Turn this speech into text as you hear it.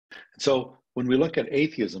So when we look at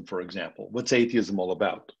atheism, for example, what's atheism all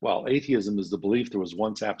about? Well, atheism is the belief there was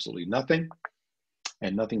once absolutely nothing,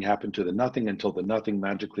 and nothing happened to the nothing until the nothing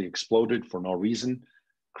magically exploded for no reason,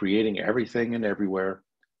 creating everything and everywhere.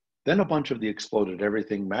 Then a bunch of the exploded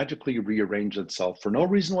everything magically rearranged itself for no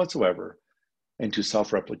reason whatsoever into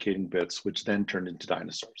self-replicating bits, which then turned into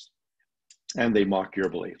dinosaurs. And they mock your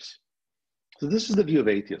beliefs. So this is the view of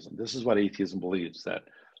atheism. This is what atheism believes, that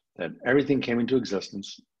everything came into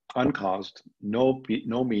existence uncaused, no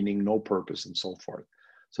meaning, no purpose, and so forth.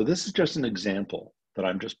 So this is just an example that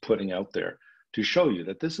I'm just putting out there to show you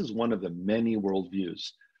that this is one of the many worldviews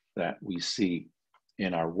that we see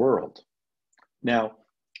in our world. Now,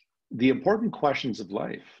 the important questions of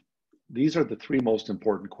life, these are the three most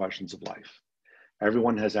important questions of life.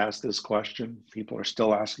 Everyone has asked this question. People are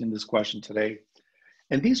still asking this question today.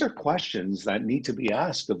 And these are questions that need to be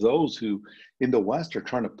asked of those who in the West are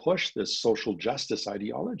trying to push this social justice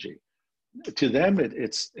ideology. To them,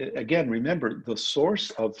 it's again, remember, the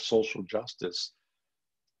source of social justice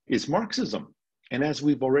is Marxism. And as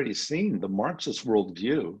we've already seen, the Marxist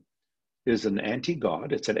worldview is an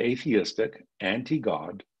anti-God, it's an atheistic,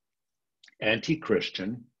 anti-God,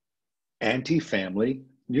 anti-Christian, anti-family,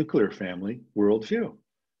 nuclear family worldview.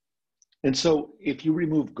 And so if you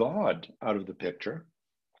remove God out of the picture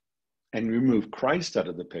and remove Christ out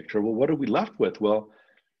of the picture, well, what are we left with? Well,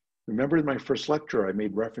 remember in my first lecture, I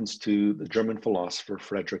made reference to the German philosopher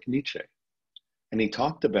Friedrich Nietzsche. And he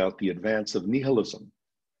talked about the advance of nihilism,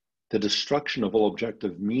 the destruction of all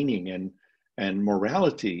objective meaning and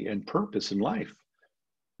morality and purpose in life.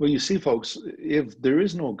 Well, you see, folks, if there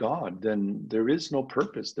is no God, then there is no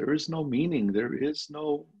purpose, there is no meaning, there is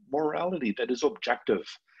no morality that is objective.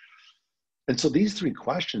 And so these three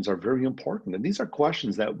questions are very important. And these are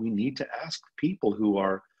questions that we need to ask people who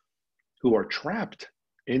are trapped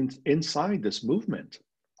inside this movement.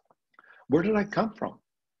 Where did I come from?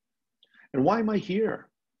 And why am I here?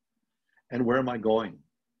 And where am I going?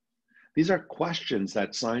 These are questions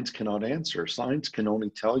that science cannot answer. Science can only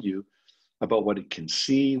tell you about what it can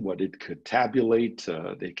see, what it could tabulate,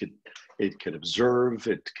 it could observe,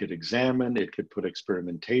 it could examine, it could put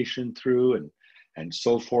experimentation through and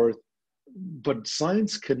so forth. But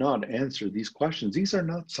science cannot answer these questions. These are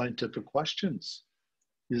not scientific questions.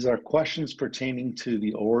 These are questions pertaining to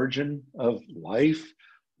the origin of life,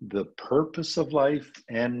 the purpose of life,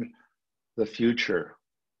 and the future.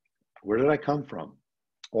 Where did I come from?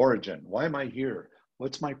 Origin. Why am I here?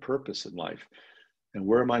 What's my purpose in life? And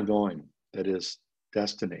where am I going? That is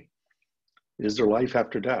destiny. Is there life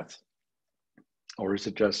after death? Or is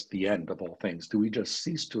it just the end of all things? Do we just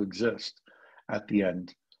cease to exist at the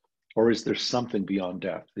end? Or is there something beyond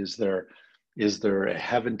death? Is there a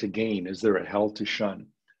heaven to gain? Is there a hell to shun?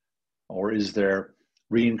 Or is there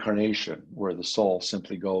reincarnation where the soul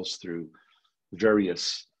simply goes through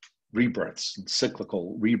various rebirths and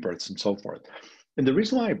cyclical rebirths and so forth? And the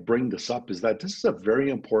reason why I bring this up is that this is a very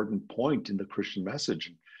important point in the Christian message.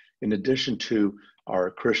 In addition to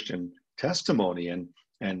our Christian testimony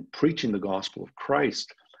and preaching the gospel of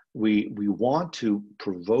Christ, we want to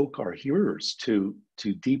provoke our hearers to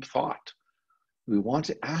deep thought. We want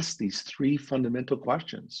to ask these three fundamental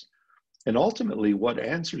questions. And ultimately, what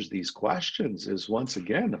answers these questions is, once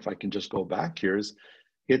again, if I can just go back here,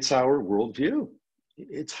 it's our worldview.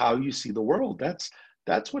 It's how you see the world.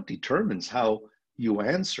 That's what determines how you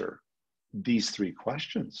answer these three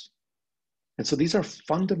questions. And so these are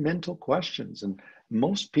fundamental questions. And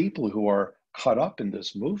most people who are caught up in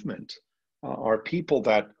this movement are people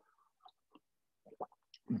that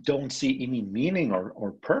don't see any meaning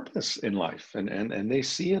or purpose in life. And they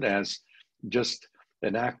see it as just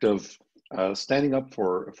an act of standing up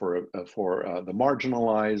for the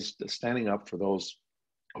marginalized, standing up for those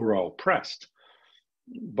who are oppressed.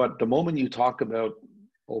 But the moment you talk about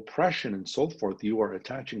oppression and so forth, you are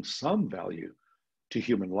attaching some value to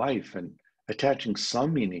human life and attaching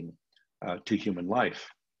some meaning to human life.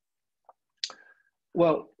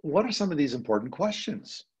 Well, what are some of these important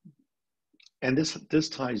questions? And this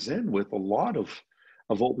ties in with a lot of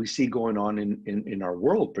what we see going on in our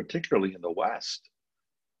world, particularly in the West,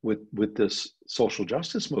 with this social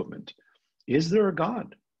justice movement. Is there a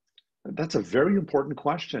God? That's a very important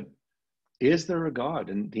question. Is there a God?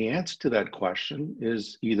 And the answer to that question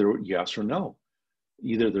is either yes or no.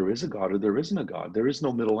 Either there is a God or there isn't a God. There is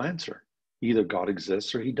no middle answer. Either God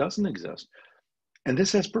exists or he doesn't exist. And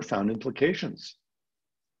this has profound implications.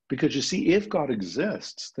 Because you see, if God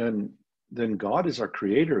exists, then God is our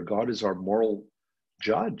creator. God is our moral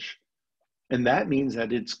judge. And that means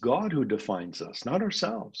that it's God who defines us, not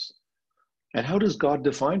ourselves. And how does God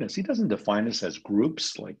define us? He doesn't define us as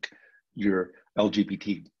groups like your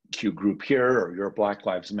LGBT LGBTQ group here, or you're Black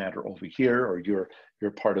Lives Matter over here, or you're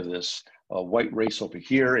part of this white race over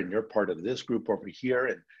here, and you're part of this group over here,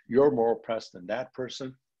 and you're more oppressed than that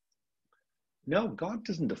person. No, God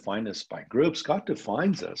doesn't define us by groups. God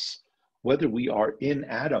defines us whether we are in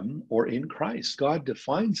Adam or in Christ. God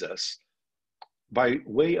defines us by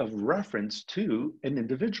way of reference to an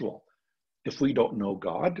individual. If we don't know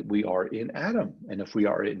God, we are in Adam. And if we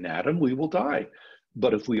are in Adam, we will die.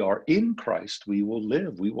 But if we are in Christ, we will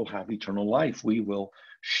live. We will have eternal life. We will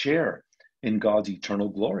share in God's eternal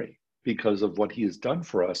glory because of what he has done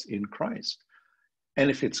for us in Christ. And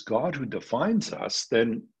if it's God who defines us,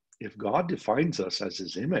 then if God defines us as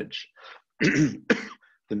his image,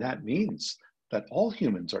 then that means that all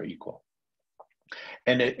humans are equal.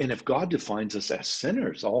 And if God defines us as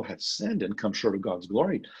sinners, all have sinned and come short of God's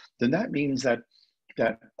glory, then that means that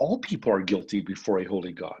all people are guilty before a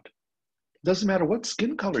holy God. It doesn't matter what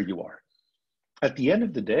skin color you are. At the end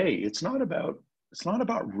of the day, it's not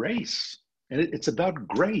about race, and it's about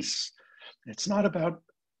grace. It's not about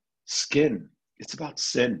skin. It's about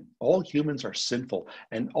sin. All humans are sinful,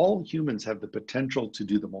 and all humans have the potential to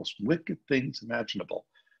do the most wicked things imaginable.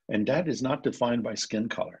 And that is not defined by skin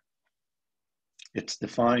color. It's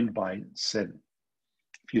defined by sin.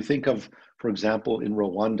 If you think of, for example, in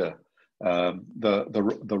Rwanda, the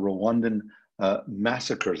Rwandan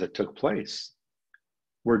massacres that took place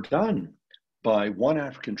were done by one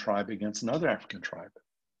African tribe against another African tribe.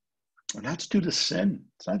 And that's due to sin.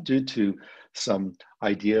 It's not due to some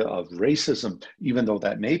idea of racism, even though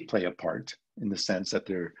that may play a part in the sense that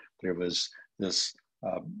there was this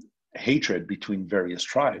hatred between various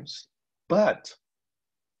tribes. But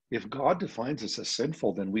if God defines us as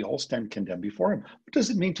sinful, then we all stand condemned before him. What does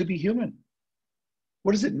it mean to be human?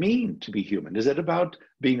 What does it mean to be human? Is it about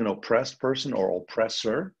being an oppressed person or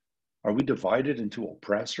oppressor? Are we divided into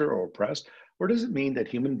oppressor or oppressed? Or does it mean that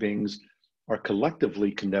human beings are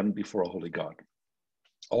collectively condemned before a holy God?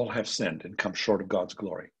 All have sinned and come short of God's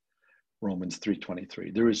glory. Romans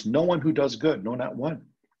 3:23. There is no one who does good, no, not one.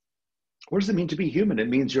 What does it mean to be human? It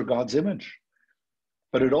means you're God's image.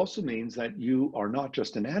 But it also means that you are not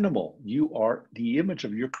just an animal, you are the image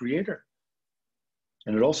of your creator.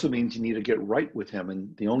 And it also means you need to get right with him.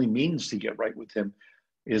 And the only means to get right with him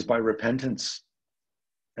is by repentance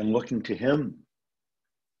and looking to him.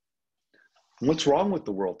 And what's wrong with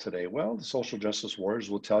the world today? Well, the social justice warriors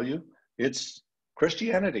will tell you it's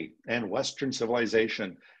Christianity and Western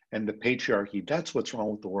civilization and the patriarchy. That's what's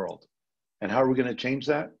wrong with the world. And how are we going to change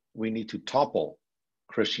that? We need to topple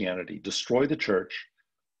Christianity, destroy the church,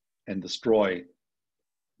 and destroy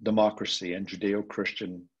democracy and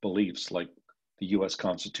Judeo-Christian beliefs like the US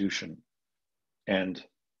Constitution and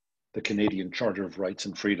the Canadian Charter of Rights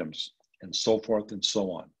and Freedoms, and so forth and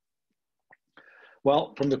so on.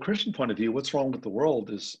 Well, from the Christian point of view, what's wrong with the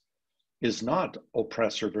world is not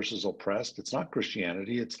oppressor versus oppressed. It's not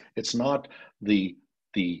Christianity. It's not the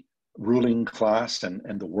ruling class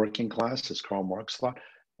and the working class, as Karl Marx thought.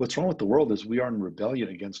 What's wrong with the world is we are in rebellion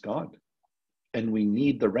against God. And we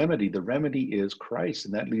need the remedy. The remedy is Christ.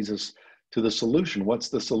 And that leads us to the solution. What's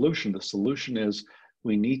the solution? The solution is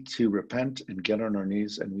we need to repent and get on our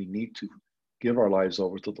knees, and we need to give our lives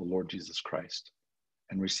over to the Lord Jesus Christ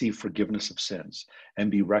and receive forgiveness of sins and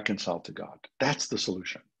be reconciled to God. That's the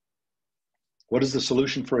solution. What is the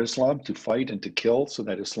solution for Islam? To fight and to kill so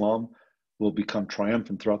that Islam will become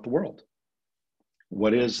triumphant throughout the world.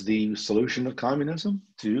 What is the solution of communism?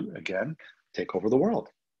 To, again, take over the world.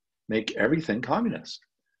 Make everything communist.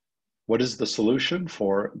 What is the solution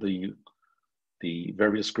for the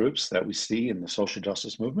various groups that we see in the social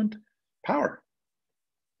justice movement? Power.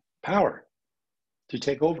 Power to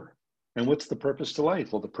take over. And what's the purpose to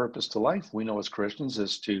life? Well, the purpose to life, we know as Christians,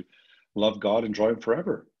 is to love God and enjoy him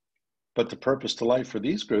forever. But the purpose to life for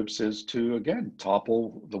these groups is to, again,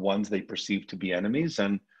 topple the ones they perceive to be enemies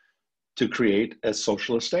and to create a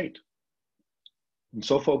socialist state. And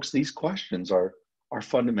so, folks, these questions are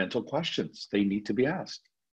fundamental questions. They need to be asked.